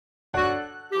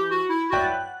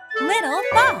Little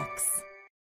Fox.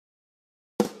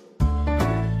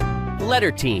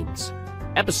 Letter Teams.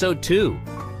 Episode 2.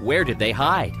 Where did they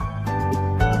hide?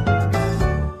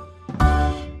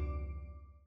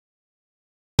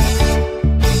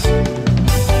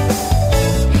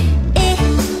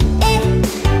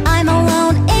 I'm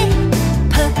alone.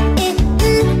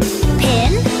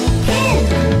 Pin.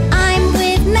 I'm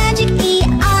with magic.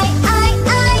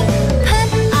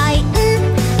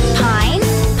 Pine.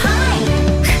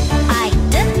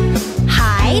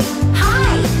 Hide.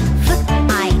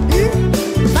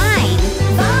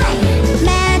 Vine.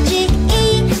 Magic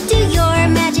do your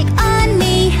magic on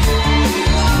me.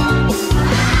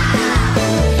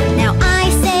 Now I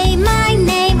say my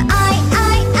name. I've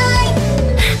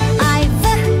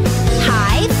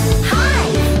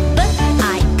hive.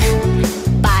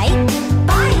 Bike.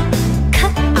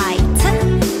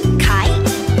 Kite.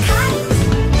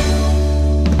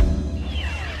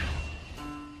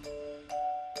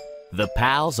 The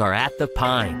pals are at the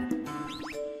pine.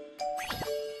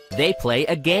 They play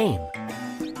a game.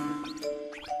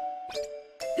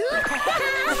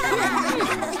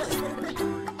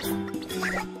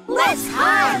 Let's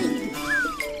hide.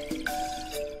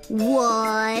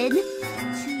 1,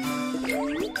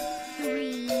 2,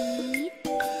 3.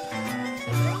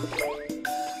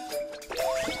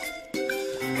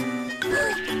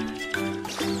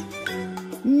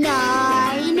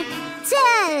 9,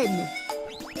 10.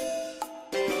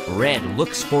 Red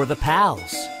looks for the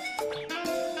pals.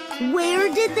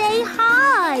 Where did they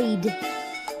hide?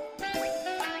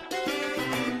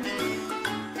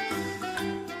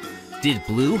 Did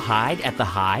Blue hide at the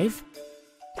hive?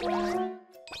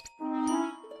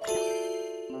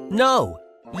 No,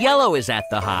 Yellow is at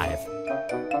the hive.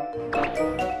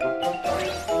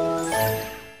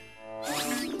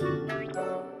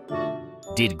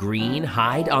 Did Green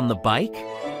hide on the bike?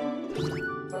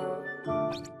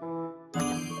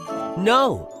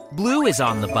 No, Blue is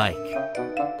on the bike.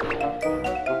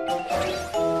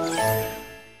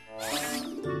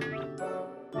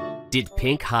 Did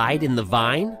Pink hide in the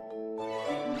vine?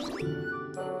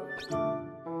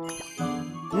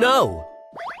 No,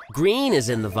 Green is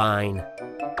in the vine.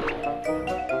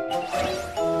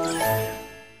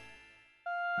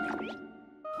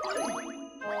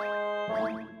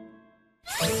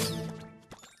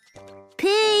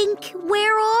 Pink,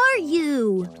 where are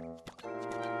you?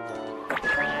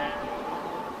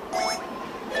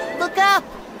 Look up!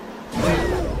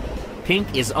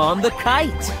 Pink is on the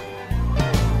kite.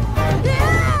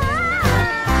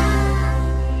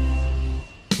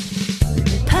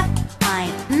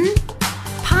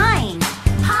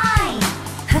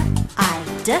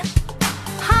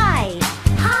 Pine.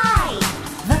 Hide.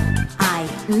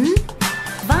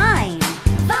 Vine.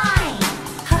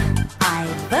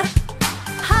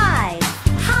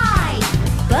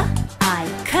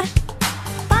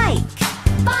 Hive.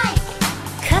 Bike.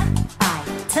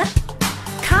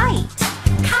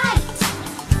 Kite.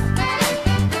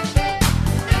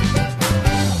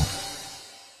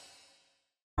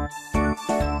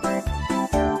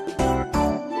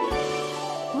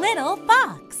 Little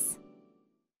Fox.